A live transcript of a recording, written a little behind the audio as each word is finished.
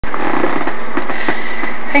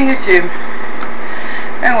Hey YouTube,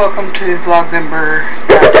 and welcome to Vlogvember.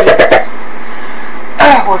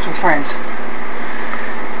 Works with friends.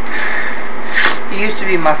 It used to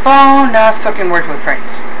be my phone, now it's fucking works with friends.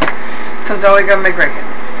 Something's always gonna make breaking.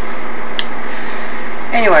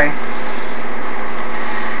 Anyway,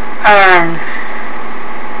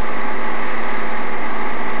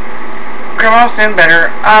 Grandma's feeling better.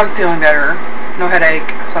 I'm feeling better. No headache,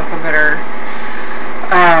 so I feel better.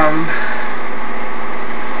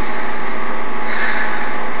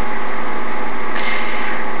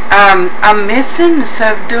 I'm missing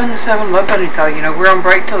doing the 7-Love Bunny thing. You know, we're on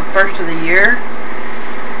break till the first of the year,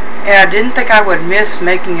 and I didn't think I would miss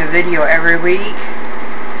making a video every week,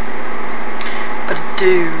 but I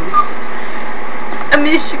do. I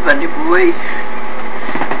miss you, bunny boy.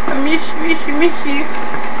 I miss you.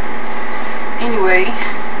 Anyway,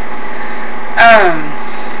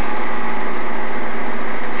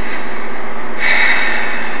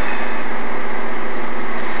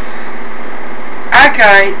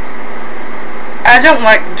 I don't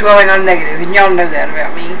like dwelling on negative, and y'all know that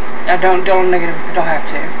about me. I don't dwell on negative if I don't have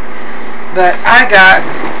to. But I got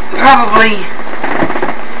probably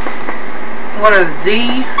one of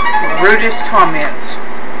the rudest comments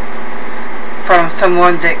from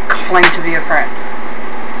someone that claimed to be a friend.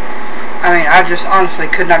 I mean, I just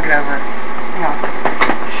honestly could not get over it. Hang on.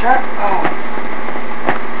 Shut up.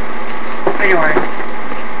 Anyway.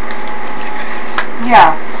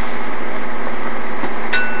 Yeah.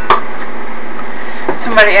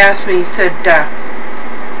 Somebody asked me, said,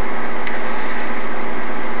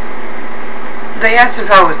 they asked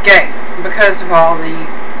if I was gay because of all the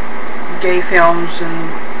gay films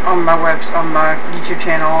and on my YouTube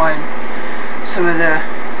channel and some of the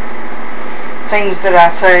things that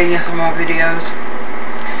I say in some of my videos.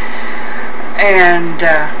 And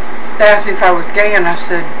they asked me if I was gay, and I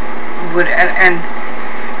said, and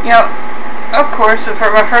you know, of course,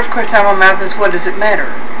 my first question out of my mouth is, what does it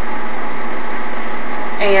matter?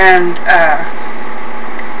 And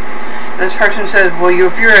this person says, well,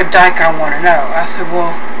 if you're a dyke, I want to know. I said,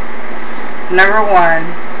 well, number one,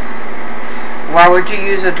 why would you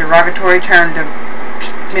use a derogatory term to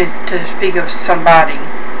speak of somebody?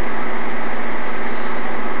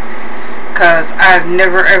 Because I've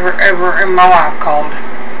never, ever in my life called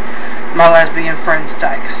my lesbian friends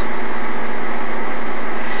dykes.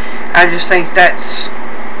 I just think that's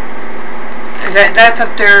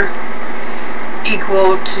up there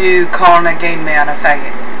equal to calling a gay man a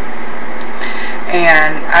faggot.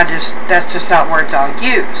 And that's just not words I'll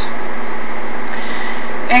use.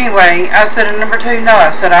 Anyway, I said, and number two, no,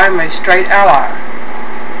 I said I'm a straight ally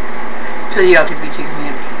to the LGBT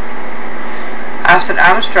community. I said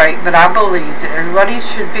I'm straight, but I believe that everybody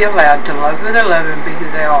should be allowed to love who they love and be who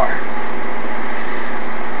they are.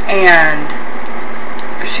 And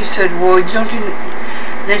she said, well, don't you...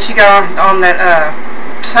 Then she got on that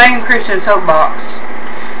same Christian soapbox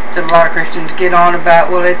that a lot of Christians get on about,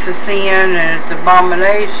 well, it's a sin and it's an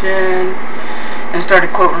abomination, and started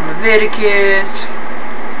quoting Leviticus.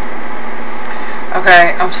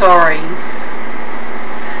 Okay, I'm sorry.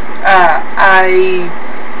 I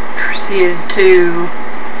proceeded to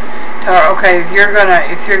tell her, okay, if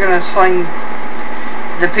you're gonna sling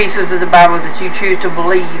the pieces of the Bible that you choose to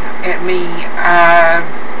believe at me,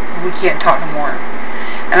 we can't talk no more.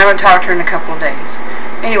 And I'm gonna talk to her in a couple of days.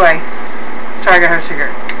 Anyway, sorry, I got her a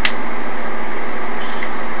cigarette.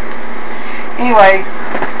 Anyway,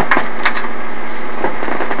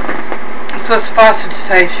 so suffice it to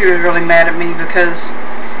say, she was really mad at me because,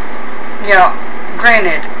 you know,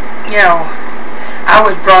 granted, you know, I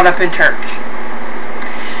was brought up in church.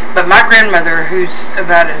 But my grandmother, who's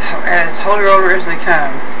about as holy older as they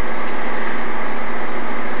come,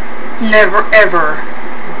 never ever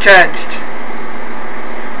judged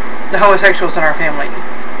the homosexuals in our family.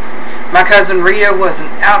 My cousin Rita was an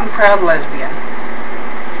out and proud lesbian.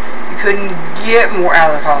 You couldn't get more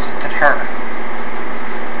out of the closet than her.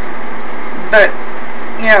 But,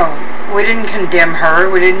 you know, we didn't condemn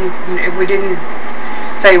her. We didn't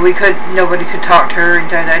say nobody could talk to her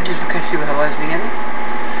and do that just because she was a lesbian.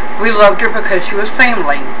 We loved her because she was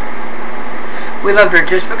family. We loved her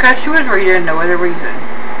just because she was Rita and no other reason.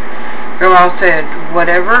 Grandma said,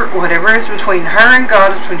 whatever is between her and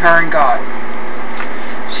God is between her and God.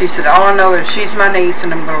 She said, all I know is she's my niece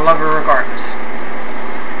and I'm going to love her regardless.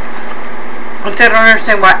 I said, I don't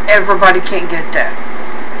understand why everybody can't get that.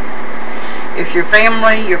 If your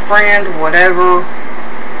family, your friend, whatever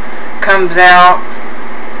comes out,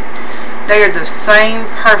 they are the same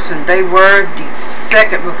person they were the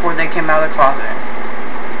second before they came out of the closet.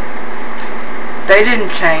 They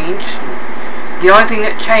didn't change. The only thing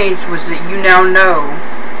that changed was that you now know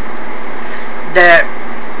that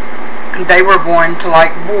they were born to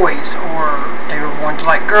like boys, or they were born to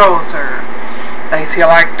like girls, or they feel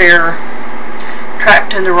like they're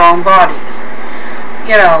trapped in the wrong body.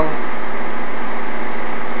 You know,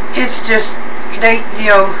 it's just,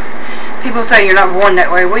 people say you're not born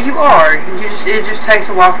that way. Well, you are. It just takes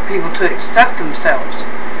a while for people to accept themselves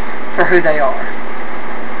for who they are.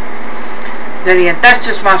 Then again, that's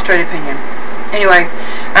just my straight opinion. Anyway,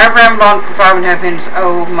 I've rambled on for 5.5 minutes.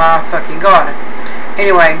 Oh my fucking god.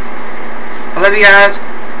 Anyway, I love you guys.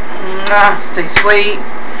 Stay sweet.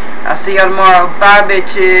 I'll see y'all tomorrow. Bye,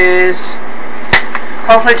 bitches.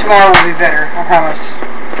 Hopefully tomorrow will be better. I promise.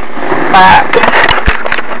 Bye.